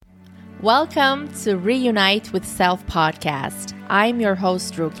Welcome to Reunite with Self podcast. I'm your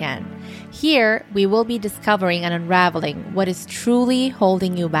host, Rukan. Here, we will be discovering and unraveling what is truly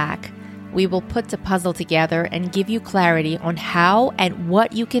holding you back. We will put the puzzle together and give you clarity on how and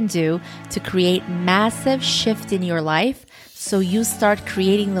what you can do to create massive shift in your life so you start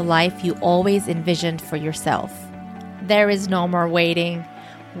creating the life you always envisioned for yourself. There is no more waiting.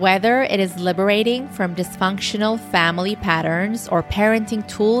 Whether it is liberating from dysfunctional family patterns or parenting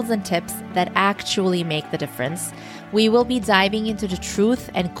tools and tips that actually make the difference, we will be diving into the truth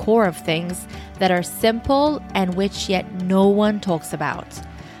and core of things that are simple and which yet no one talks about.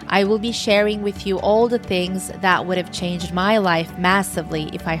 I will be sharing with you all the things that would have changed my life massively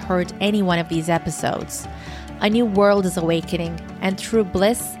if I heard any one of these episodes. A new world is awakening, and true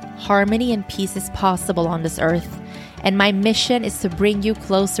bliss, harmony, and peace is possible on this earth. And my mission is to bring you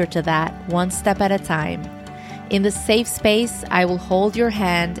closer to that, one step at a time. In this safe space, I will hold your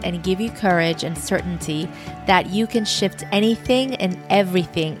hand and give you courage and certainty that you can shift anything and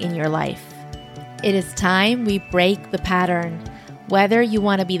everything in your life. It is time we break the pattern. Whether you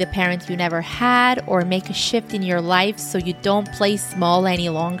want to be the parent you never had or make a shift in your life so you don't play small any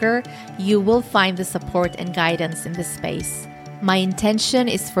longer, you will find the support and guidance in this space. My intention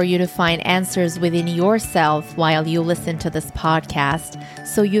is for you to find answers within yourself while you listen to this podcast,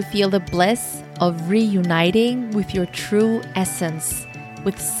 so you feel the bliss of reuniting with your true essence,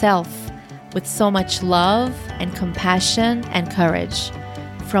 with self, with so much love and compassion and courage.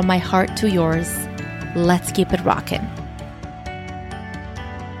 From my heart to yours, let's keep it rockin'.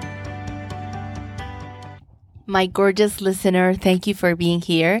 My gorgeous listener, thank you for being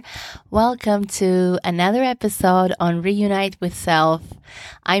here. Welcome to another episode on Reunite with Self.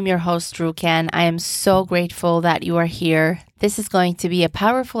 I'm your host, Rukan. I am so grateful that you are here. This is going to be a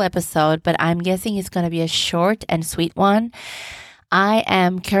powerful episode, but I'm guessing it's going to be a short and sweet one. I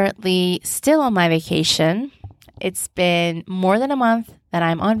am currently still on my vacation. It's been more than a month that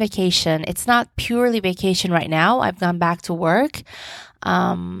I'm on vacation. It's not purely vacation right now. I've gone back to work,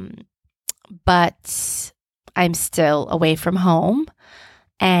 but I'm still away from home,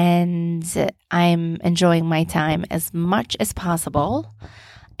 and I'm enjoying my time as much as possible.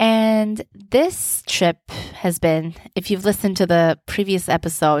 And this trip has been, if you've listened to the previous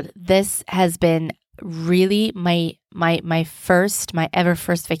episode, this has been really my ever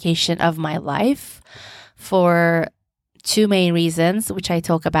first vacation of my life for two main reasons, which I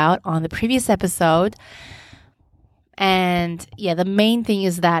talk about on the previous episode. And yeah, the main thing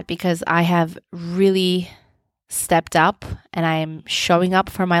is that because I have really stepped up and I'm showing up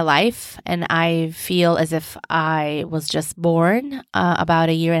for my life, and I feel as if I was just born about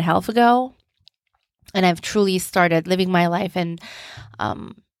a year and a half ago, and I've truly started living my life and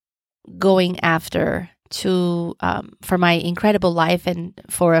going after for my incredible life and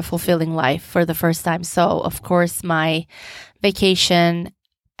for a fulfilling life for the first time. So of course my vacation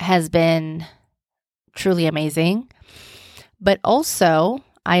has been truly amazing, but also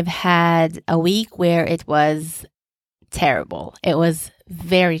I've had a week where it was terrible. It was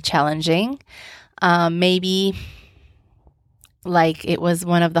very challenging. Maybe like it was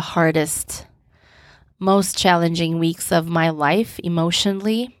one of the hardest, most challenging weeks of my life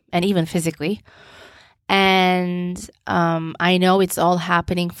emotionally and even physically. And I know it's all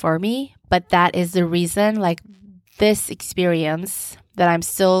happening for me, but that is the reason, like this experience that I'm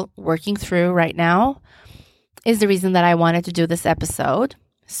still working through right now is the reason that I wanted to do this episode.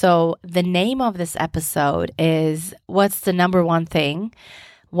 So the name of this episode is, what's the number one thing?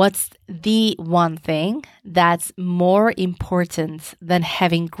 What's the one thing that's more important than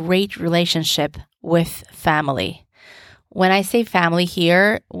having great relationship with family? When I say family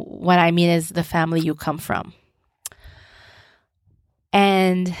here, what I mean is the family you come from.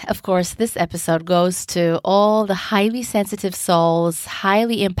 And of course, this episode goes to all the highly sensitive souls,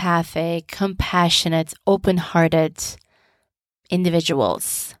 highly empathic, compassionate, open-hearted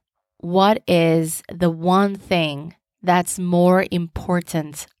individuals. What is the one thing that's more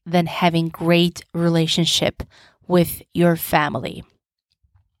important than having great relationship with your family?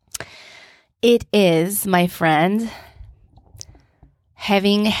 It is, my friend,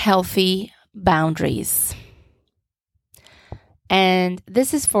 having healthy boundaries. And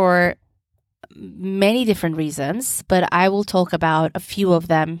this is for many different reasons, but I will talk about a few of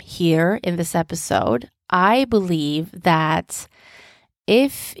them here in this episode. I believe that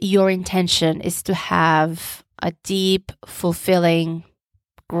if your intention is to have a deep, fulfilling,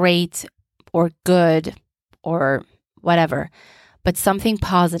 great, or good, or whatever, but something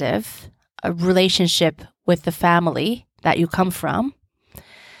positive, a relationship with the family that you come from,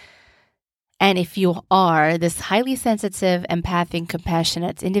 And if you are this highly sensitive, empathic,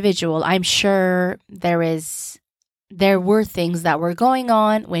 compassionate individual, I'm sure there were things that were going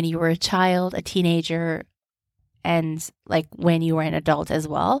on when you were a child, a teenager, and like when you were an adult as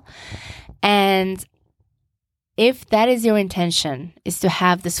well. And if that is your intention, is to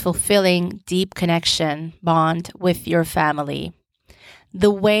have this fulfilling, deep connection bond with your family, the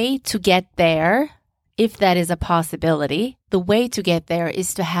way to get there, if that is a possibility, the way to get there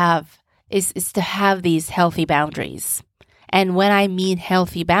is to have these healthy boundaries. And when I mean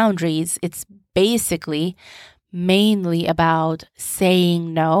healthy boundaries, it's basically mainly about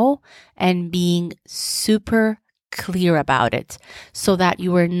saying no and being super clear about it so that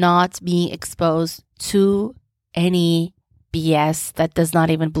you are not being exposed to any BS that does not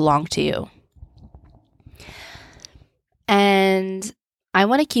even belong to you. And I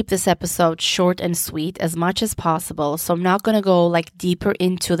want to keep this episode short and sweet as much as possible. So I'm not going to go like deeper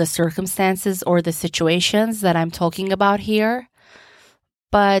into the circumstances or the situations that I'm talking about here.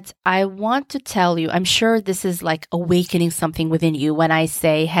 But I want to tell you, I'm sure this is like awakening something within you when I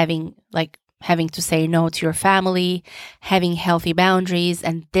say having to say no to your family, having healthy boundaries.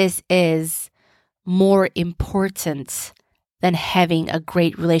 And this is more important than having a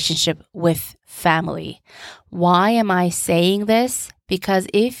great relationship with family. Why am I saying this? Because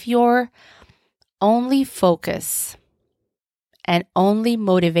if your only focus and only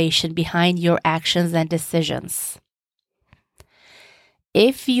motivation behind your actions and decisions,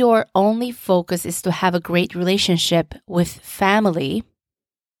 if your only focus is to have a great relationship with family,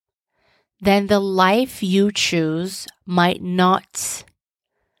 then the life you choose might not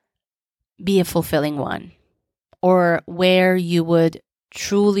be a fulfilling one, or where you would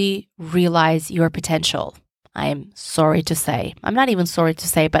truly realize your potential. I'm sorry to say. I'm not even sorry to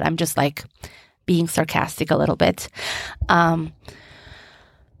say, but I'm just like being sarcastic a little bit.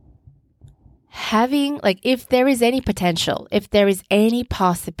 If there is any potential, if there is any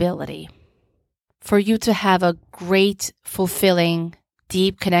possibility for you to have a great, fulfilling,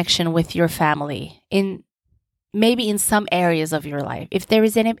 deep connection with your family maybe in some areas of your life, if there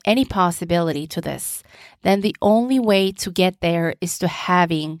is any possibility to this, then the only way to get there is to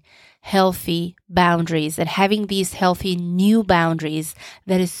having healthy boundaries and having these healthy new boundaries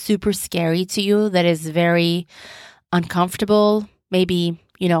that is super scary to you, that is very uncomfortable, maybe,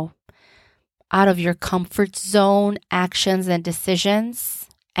 out of your comfort zone actions and decisions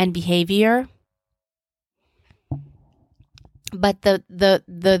and behavior. But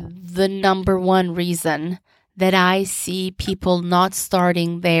the number one reason that I see people not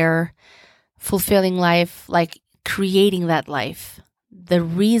starting their fulfilling life, like creating that life, the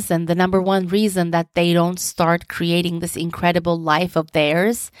number one reason that they don't start creating this incredible life of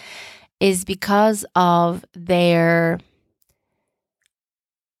theirs is because of their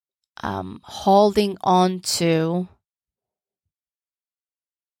holding on to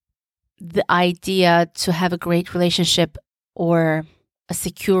the idea to have a great relationship or a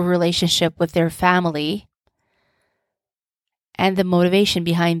secure relationship with their family. And the motivation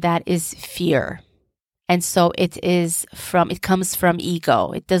behind that is fear. And so it comes from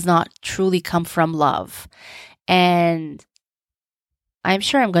ego. It does not truly come from love. And I'm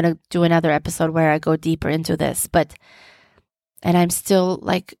sure I'm going to do another episode where I go deeper into this, and I'm still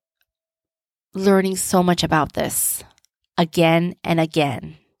like learning so much about this again and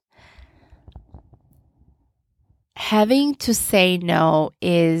again. Having to say no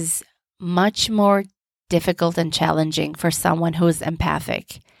is much more difficult and challenging for someone who is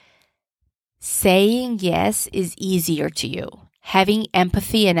empathic. Saying yes is easier to you. Having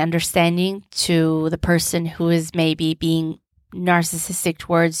empathy and understanding to the person who is maybe being narcissistic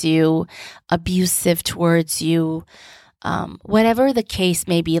towards you, abusive towards you, whatever the case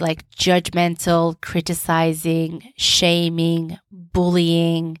may be, like judgmental, criticizing, shaming,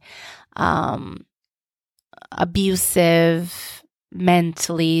 bullying, abusive,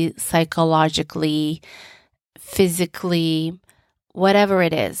 mentally, psychologically, physically, whatever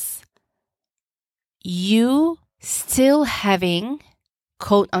it is, you still having,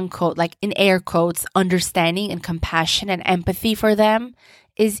 quote unquote, like in air quotes, understanding and compassion and empathy for them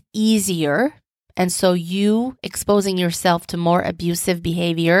is easier. And so you exposing yourself to more abusive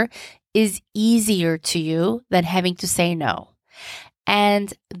behavior is easier to you than having to say no.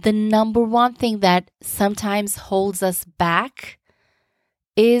 And the number one thing that sometimes holds us back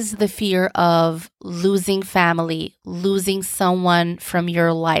is the fear of losing family, losing someone from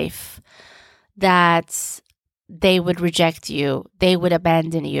your life, that they would reject you, they would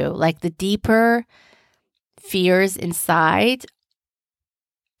abandon you. Like the deeper fears inside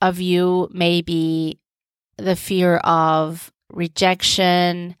of you may be the fear of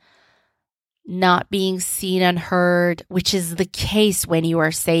rejection, not being seen and heard, which is the case when you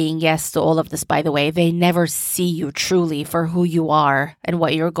are saying yes to all of this, by the way. They never see you truly for who you are and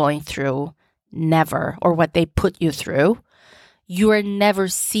what you're going through, never, or what they put you through. You are never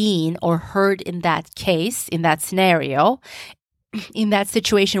seen or heard in that case, in that scenario, in that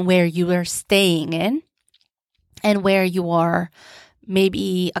situation where you are staying in and where you are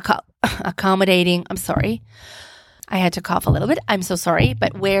maybe accommodating. I'm sorry. I had to cough a little bit. I'm so sorry.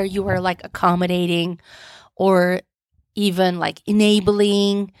 But where you are like accommodating or even like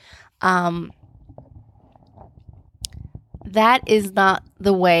enabling, that is not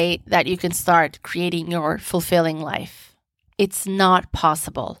the way that you can start creating your fulfilling life. It's not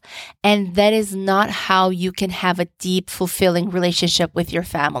possible. And that is not how you can have a deep, fulfilling relationship with your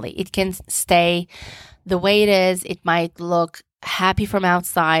family. It can stay the way it is. It might look happy from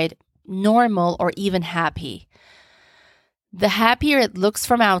outside, normal, or even happy. The happier it looks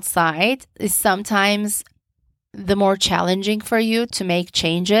from outside is sometimes the more challenging for you to make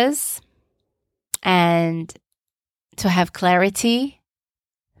changes and to have clarity.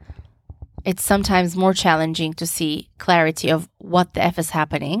 It's sometimes more challenging to see clarity of what the F is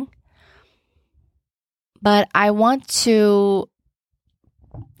happening. But I want to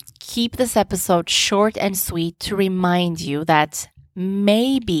keep this episode short and sweet to remind you that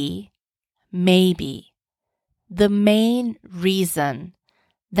maybe the main reason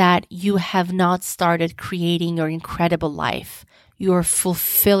that you have not started creating your incredible life, your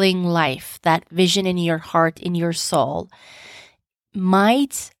fulfilling life, that vision in your heart, in your soul,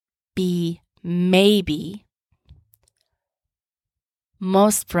 might be maybe,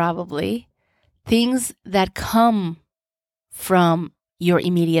 most probably, things that come from your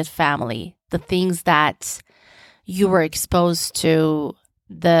immediate family, the things that you were exposed to,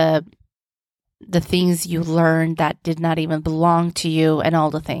 the things you learned that did not even belong to you, and all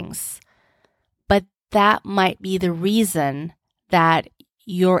the things. But that might be the reason that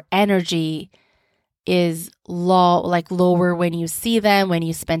your energy is lower when you see them, when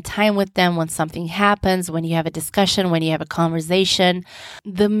you spend time with them, when something happens, when you have a discussion, when you have a conversation.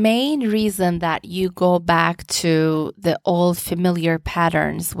 The main reason that you go back to the old familiar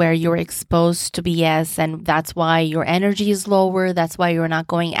patterns where you're exposed to BS, and that's why your energy is lower, that's why you're not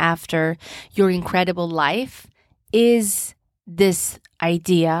going after your incredible life, is this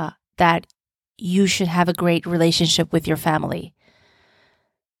idea that you should have a great relationship with your family.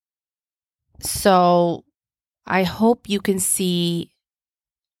 So I hope you can see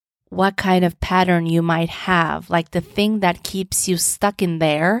what kind of pattern you might have. Like the thing that keeps you stuck in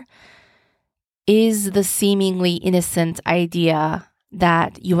there is the seemingly innocent idea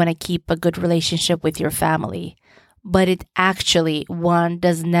that you want to keep a good relationship with your family. But it actually, one,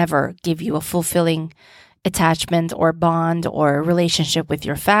 does never give you a fulfilling attachment or bond or relationship with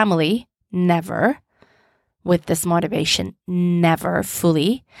your family. Never. With this motivation, never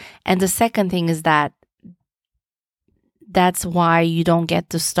fully. And the second thing is that that's why you don't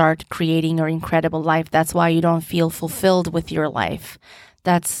get to start creating your incredible life. That's why you don't feel fulfilled with your life.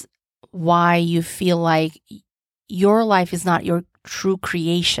 That's why you feel like your life is not your true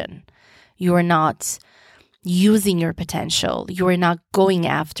creation. You are not using your potential. You are not going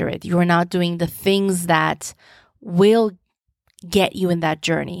after it. You are not doing the things that will get you in that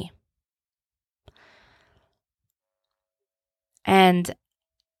journey. And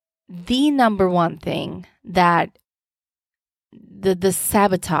the number one thing that the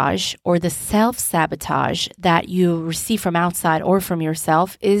sabotage or the self-sabotage that you receive from outside or from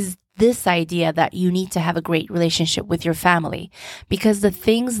yourself is this idea that you need to have a great relationship with your family. Because the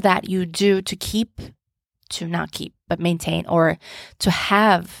things that you do to maintain or to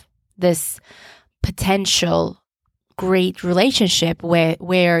have this potential great relationship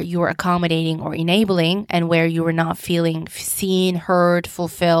where you're accommodating or enabling and where you are not feeling seen, heard,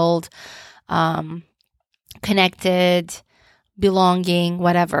 fulfilled, connected, belonging,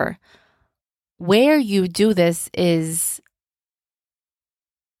 whatever. Where you do this is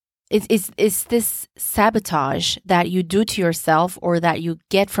this sabotage that you do to yourself or that you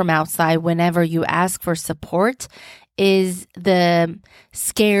get from outside whenever you ask for support, is the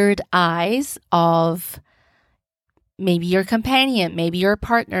scared eyes of maybe your companion, maybe your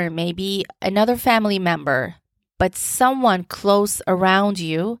partner, maybe another family member, but someone close around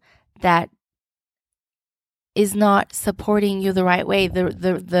you that is not supporting you the right way,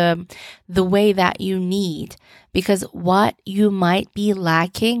 the way that you need. Because what you might be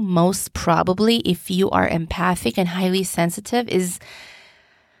lacking most probably, if you are empathic and highly sensitive, is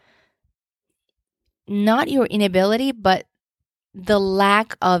not your inability, but the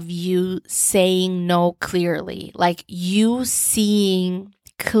lack of you saying no clearly, like you seeing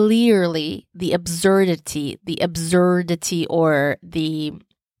clearly the absurdity or the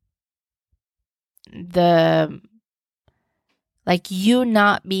like you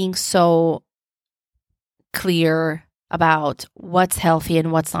not being so clear about what's healthy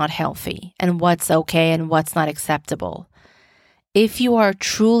and what's not healthy and what's okay and what's not acceptable. If you are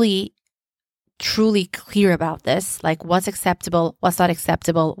truly clear about this, like what's acceptable, what's not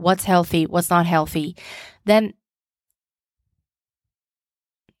acceptable, what's healthy, what's not healthy, then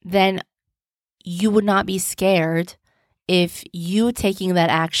you would not be scared if you taking that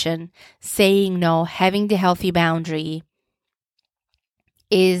action, saying no, having the healthy boundary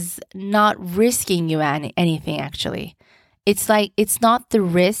is not risking you anything actually. It's like, it's not the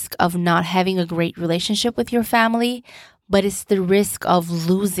risk of not having a great relationship with your family, but it's the risk of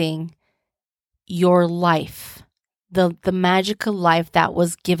losing your life, the magical life that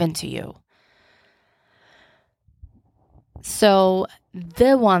was given to you. So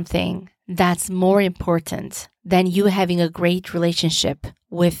the one thing that's more important than you having a great relationship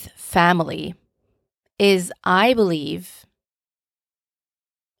with family is, I believe,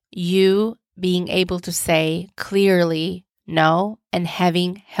 you being able to say clearly no and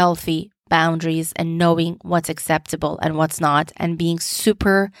having healthy boundaries and knowing what's acceptable and what's not and being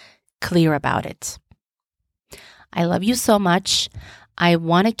super clear about it. I love you so much. I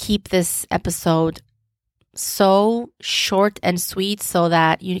want to keep this episode so short and sweet so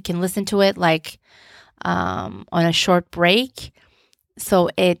that you can listen to it like on a short break. So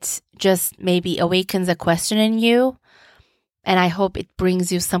it just maybe awakens a question in you. And I hope it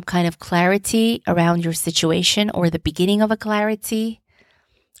brings you some kind of clarity around your situation or the beginning of a clarity.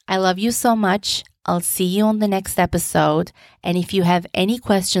 I love you so much. I'll see you on the next episode. And if you have any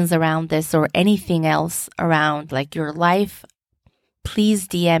questions around this or anything else around like your life, please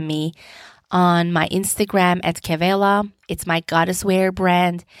DM me on my Instagram at Kevela. It's my goddess wear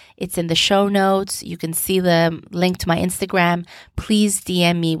brand. It's in the show notes. You can see the link to my Instagram. Please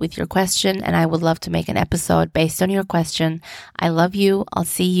DM me with your question and I would love to make an episode based on your question. I love you. I'll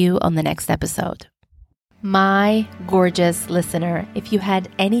see you on the next episode. My gorgeous listener, if you had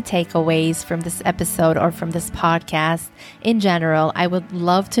any takeaways from this episode or from this podcast in general, I would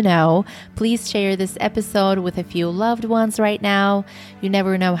love to know. Please share this episode with a few loved ones right now. You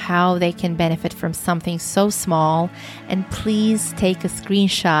never know how they can benefit from something so small. And please take a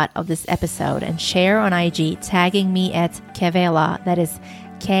screenshot of this episode and share on IG, tagging me at Kevela. That is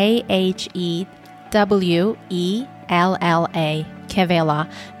KHEWELLA. Kevela.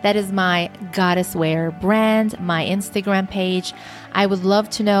 That is my goddess wear brand, my Instagram page. I would love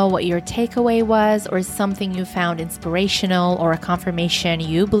to know what your takeaway was or something you found inspirational or a confirmation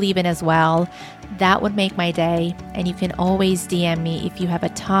you believe in as well. That would make my day. And you can always DM me if you have a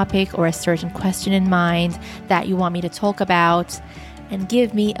topic or a certain question in mind that you want me to talk about. And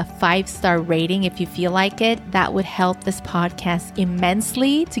give me a 5-star rating if you feel like it. That would help this podcast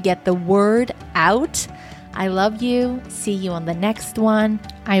immensely to get the word out. I love you. See you on the next one.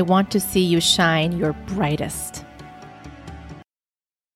 I want to see you shine your brightest.